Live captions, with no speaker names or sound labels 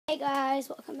Hey guys,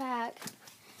 welcome back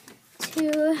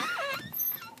to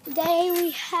today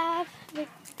we have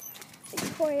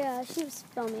Victoria. She was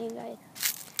filming.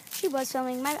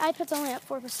 My iPad's only at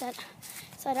 4%,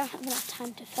 so I don't have enough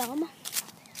time to film.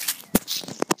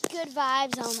 Good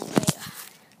vibes only.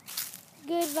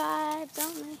 Good vibes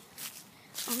only.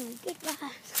 Only good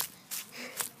vibes.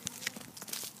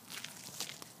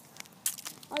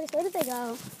 August, where did they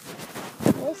go?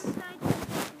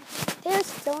 They're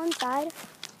still inside.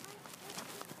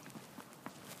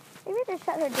 Maybe they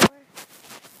shut her door.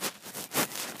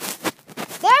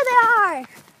 There they are!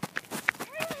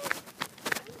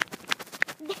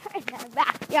 They're in their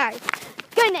backyard.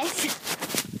 Goodness!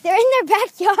 They're in their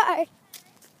backyard.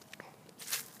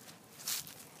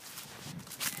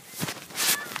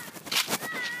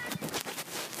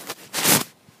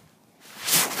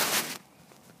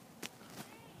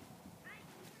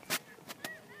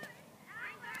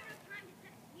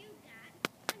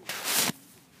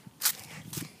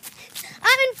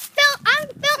 I'm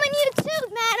filming you too,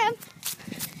 madam.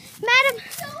 Madam.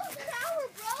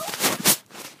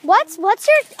 What's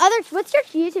your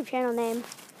YouTube channel name?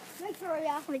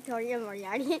 Victoria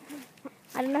Moriarty.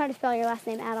 I don't know how to spell your last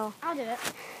name at all. I'll do it.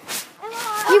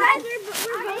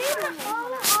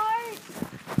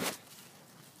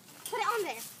 Put it on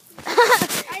there.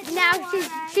 Now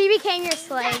she became your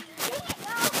slave.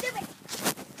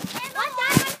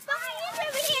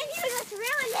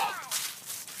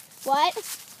 What?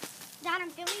 Dad, I'm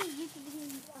filming a YouTube video.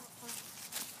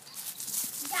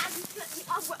 Dad,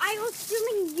 I was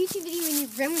filming a YouTube video when you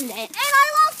ruined it. And I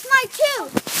lost my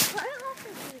tooth!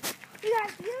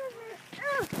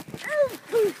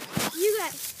 You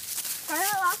guys.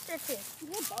 Scarlett lost her tooth.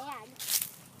 You're bad.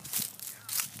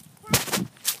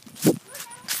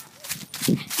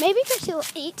 Maybe because she'll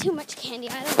eat too much candy.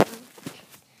 I don't know.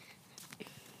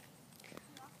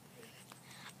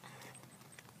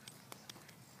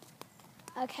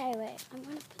 Okay, wait. I'm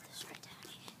going to put this right down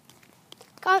here.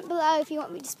 Comment below if you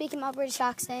want me to speak in my British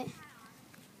accent.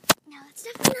 No, that's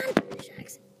definitely not a British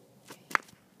accent.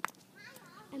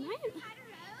 Am I?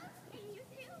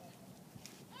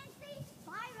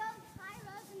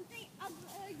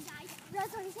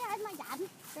 My dad.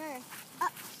 Sure.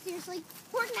 Seriously,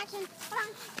 poor connection. Hold on.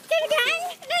 There's a gang.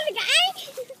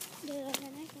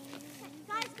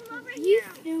 Guys, come over here. I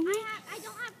don't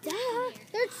have to.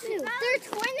 They're two. They're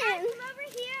twins. Come over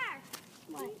here.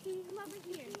 What? Come over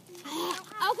here.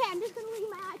 Okay, I'm just gonna leave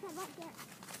my iPad right there.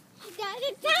 Got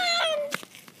it done.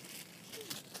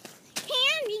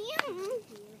 Candy.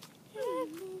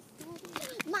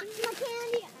 My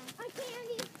candy. My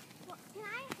candy. Well, can I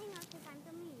hang up because I'm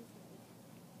filming you?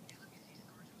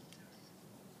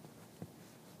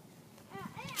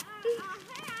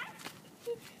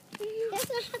 That's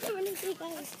not how the running thing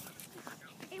goes.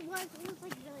 It was like really.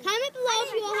 Comment below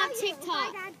if you all have TikTok.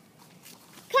 Hi, Dad.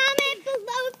 Comment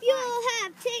below if you all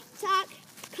have TikTok.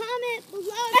 Comment below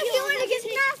If you want to get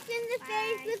smashed in the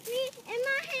face with me in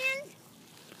my hands.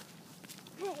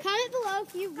 Comment below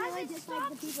if you really dislike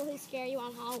the people who scare you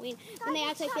on Halloween when they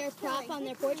act like they're a prop on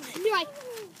their porch. You're like,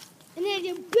 and then they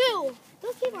do boo.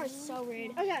 Those people are so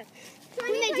rude. Okay. So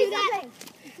When they do that.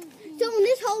 So on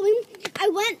this Halloween, I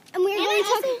went and we were going to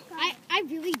talk. I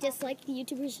really dislike the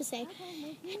YouTubers who say,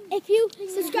 if you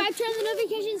subscribe, turn on the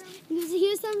notifications, and give us a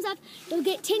huge thumbs up, you'll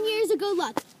get 10 years of good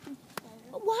luck.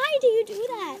 Why do you do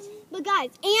that? But guys,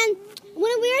 and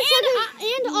when we were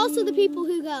talking, and also the people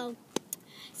who go,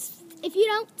 if you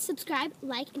don't subscribe,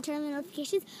 like, and turn on the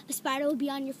notifications, a spider will be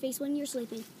on your face when you're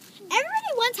sleeping.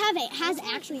 Everybody once has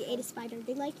actually ate a spider.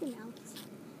 They like your mouths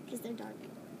because they're dark.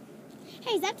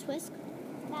 Hey, is that Twisk?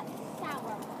 That's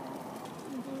sour.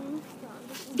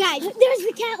 Guys, there's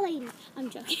the cat lady. I'm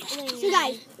joking. So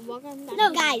guys, no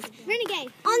guys,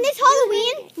 Renegade. on this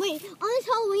Halloween, we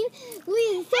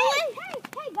Hey,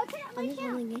 go check out my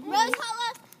channel. Rose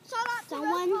Holla. Shout out to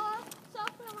Someone Rose Holla.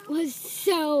 was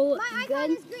so My good.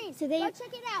 icon is green. So they Go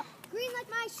check it out. Green like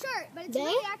my shirt, but it's They-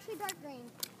 really actually dark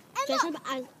green. And just look,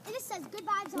 I it just says good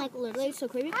vibes. like literally so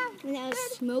creepy. And there's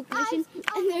good smoke vibes mission.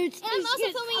 And there's And I'm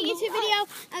also filming a YouTube video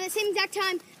at the same exact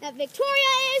time that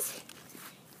Victoria is.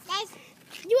 Guys,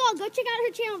 You all go check out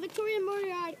her channel, Victoria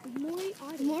Moriarty.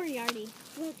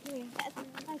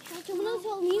 Someone else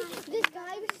told me this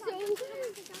guy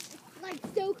was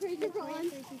so crazy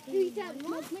blonde. He said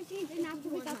smoke machines, and after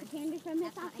we got the candy from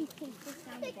his house, he changed this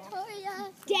down.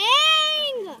 Victoria.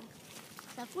 Dang!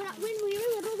 When we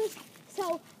were little,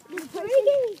 so this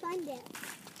person find it.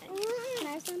 Can I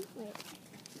have some? Wait.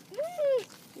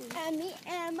 And me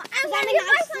and my. I'm I'm gonna gonna get get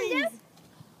my my friend. friend.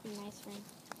 Nice friend.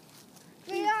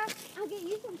 We are. I'll get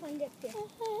you some fun dips too.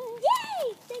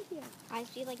 Yay! Thank you. I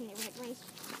feel like neighborhood race.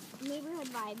 neighborhood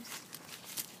vibes.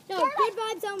 No, good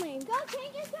vibes only. Go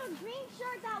change into a green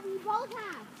shirt that we both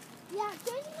have. Yeah,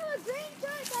 change into a green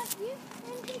shirt that you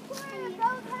and Victoria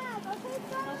both have. Okay,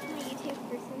 so. That's my YouTube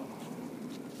person.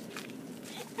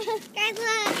 Guys,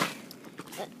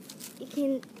 look. You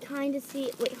can kind of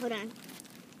see. Wait, hold on.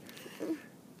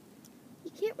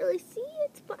 You can't really see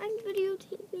it, but I'm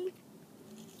videotaping.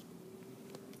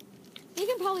 You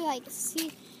can probably like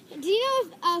see. Do you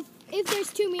know if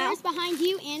there's two mirrors behind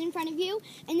you and in front of you,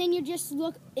 and then you just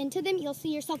look into them, you'll see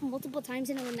yourself multiple times,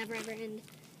 and it will never ever end.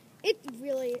 It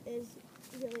really is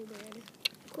really weird.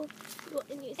 Cool. Well,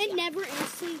 and you see It never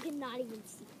ends, so you cannot even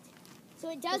see it. So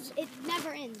it does. It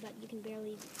never ends, but you can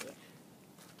barely see it.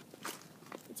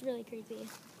 It's really creepy.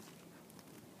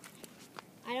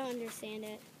 I don't understand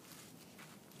it.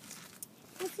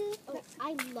 What's it? Oh,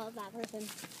 I love that person.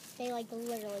 They like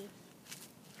literally.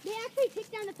 They actually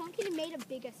picked down the pumpkin and made a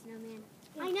bigger snowman.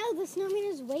 Yeah. I know, the snowman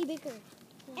is way bigger.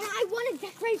 Yeah. And I want to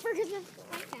decorate for Christmas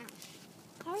right now.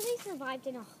 How are they survived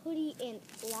in a hoodie and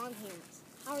long pants?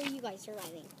 How are you guys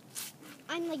surviving?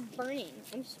 I'm like burning.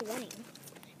 I'm sweating.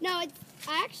 No, it's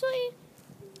actually,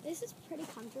 this is pretty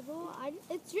comfortable.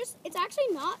 It's actually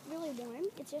not really warm.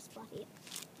 It's just fluffy.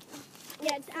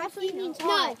 Yeah, it's absolutely means no.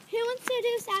 hot. Who wants to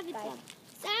do savage Guys. love?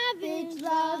 Savage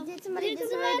love. love. Did somebody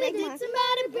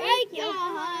break your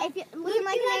heart? If you're looking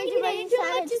like an angel, but you're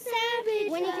savage. Savage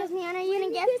When you love. kiss me, I know you're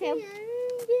gonna get to.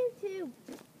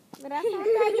 But I thought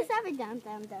that you savage down.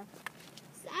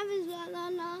 Savage love,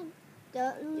 love, love.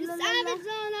 You La, la, la, savage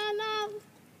love, love, love.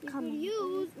 You Come could on.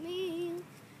 use me.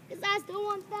 'Cause I still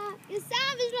want that. You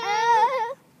savage love.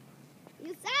 la.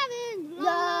 You savage love,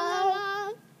 Love.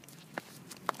 love.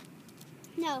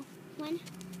 No. 1,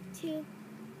 2.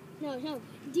 No.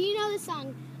 Do you know this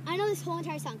song? I know this whole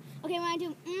entire song. Okay, when I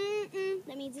do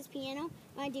that means it's piano.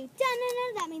 When I do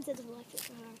da-na-na, that means it's electric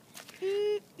guitar.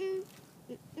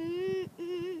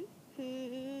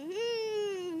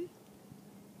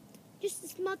 Just a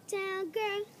small town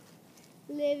girl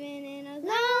living in a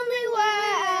lonely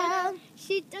world.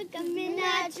 She took a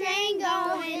midnight train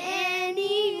going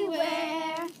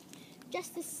anywhere.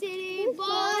 Just a city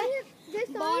boy,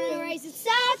 born and raised in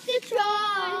South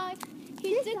Detroit.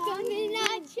 He took a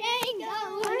midnight train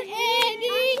going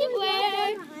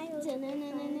anywhere.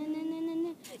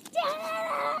 Da-na-na-na-na-na-na-na.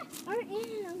 Da-na-na. Our aunt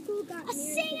and uncle got A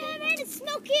singer in a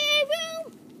smoky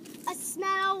room. A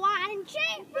smell of wine and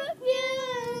cheap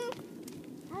perfume.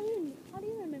 How do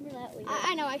you remember that?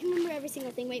 I know, I can remember every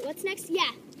single thing. Wait, what's next?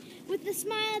 Yeah. With a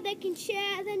smile that can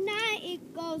share the night,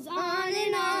 it goes on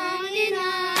and on and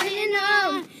on and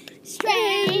on.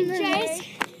 Strangers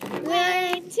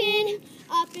waiting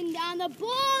up and down the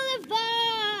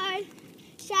boulevard.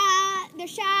 Their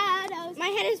shadows. My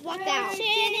head is blocked out.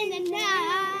 In the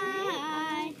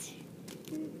night.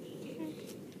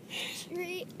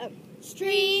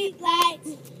 Street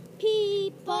lights,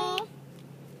 people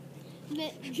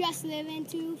just living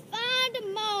to find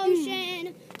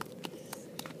emotion.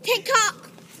 TikTok.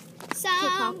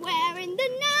 Somewhere in the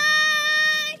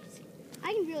night.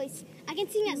 I can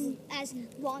sing as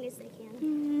long as they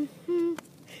can.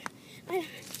 That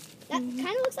kind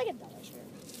of looks like a belly shirt.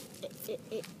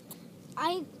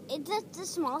 It's just the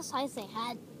small size they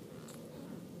had.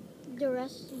 The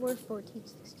rest were 14,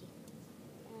 16.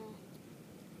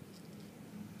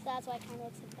 So that's why it kind of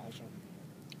looks like a belly shirt.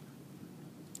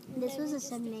 This was a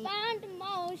Just 7-8. Find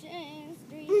emotion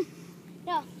street.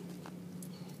 No.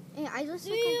 Yeah, I just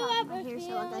Do took you off my ever hair so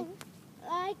feel ugly.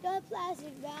 like a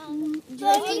plastic ball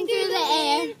Drifting through the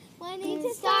air, wanting to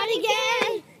start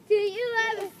again? Do you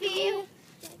ever feel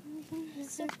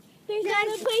there's not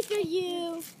a place for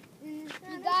you? You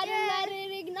gotta let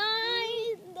it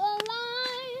ignite the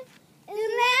light and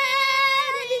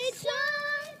let it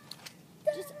shine.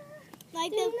 Just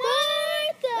like the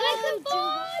 4th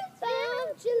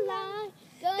of July.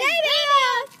 Baby,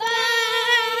 a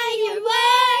firework.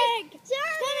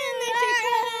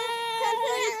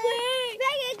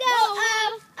 Make it go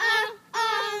up, up,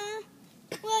 up.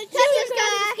 Well, touch the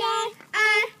sky.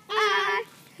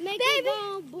 Make it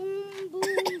go boom,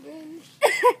 boom, boom.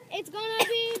 It's gonna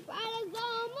be bright as the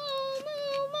moon,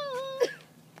 moon, moon.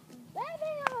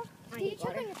 Baby, I need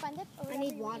water. I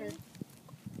need water.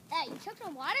 Hey, you choked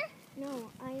on water? No,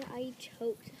 I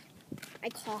choked. I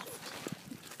coughed.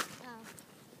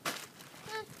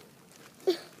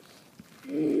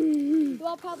 You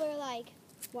all probably are like,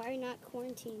 why are you not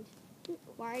quarantined?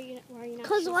 Why are you not?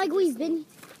 Because like we've been.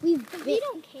 We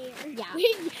don't care. Yeah.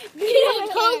 We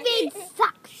don't COVID care.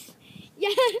 sucks. Yeah.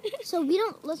 So we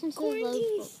don't listen to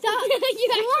Quarantine those. sucks.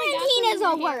 Quarantine is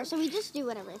a word, so we just do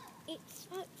whatever. It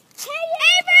sucks.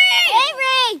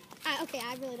 Avery! Okay,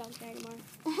 I really don't care anymore.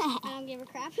 I don't give a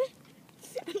crap.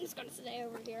 I'm just gonna stay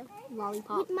over here.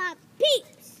 Lollipop. With my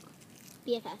peeps.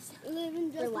 BFS.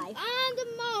 Living just For life. on the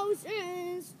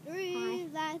motions.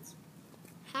 That's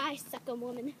hi, sucker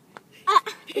woman.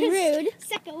 Rude.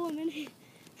 Sucker woman.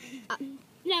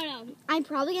 No. I'm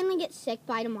probably gonna get sick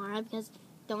by tomorrow because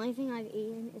the only thing I've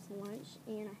eaten is lunch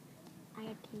and I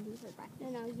had candy for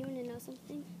breakfast. No, you wanna know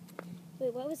something?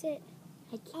 Wait, what was it?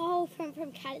 I can't. Oh,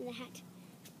 from Cat in the Hat.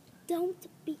 Don't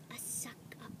be a suck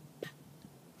up.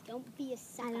 Don't be a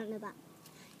suck I up. don't know that.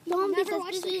 Don't Never be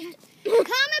watched suspicious. it.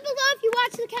 Comment below if you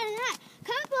watch the Cat in the Hat.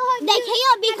 Comment below if They you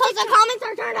can't because the comments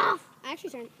are turned off.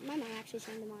 my mom actually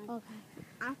turned them on. Okay.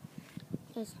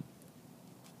 Because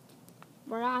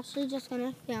we're actually just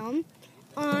gonna film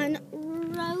on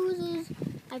Rose's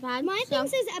iPad. My so thing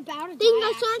says about a thank you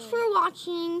die, guys so much actually. for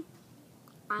watching.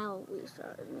 I'll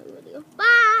restart a new video.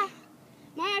 Bye.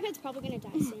 My iPad's probably gonna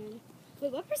die soon.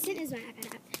 Wait, what percent is my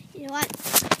iPad at? You know what?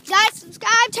 Guys,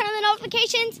 subscribe, turn on the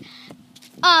notifications.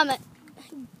 I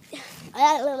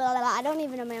don't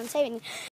even know what I'm saying.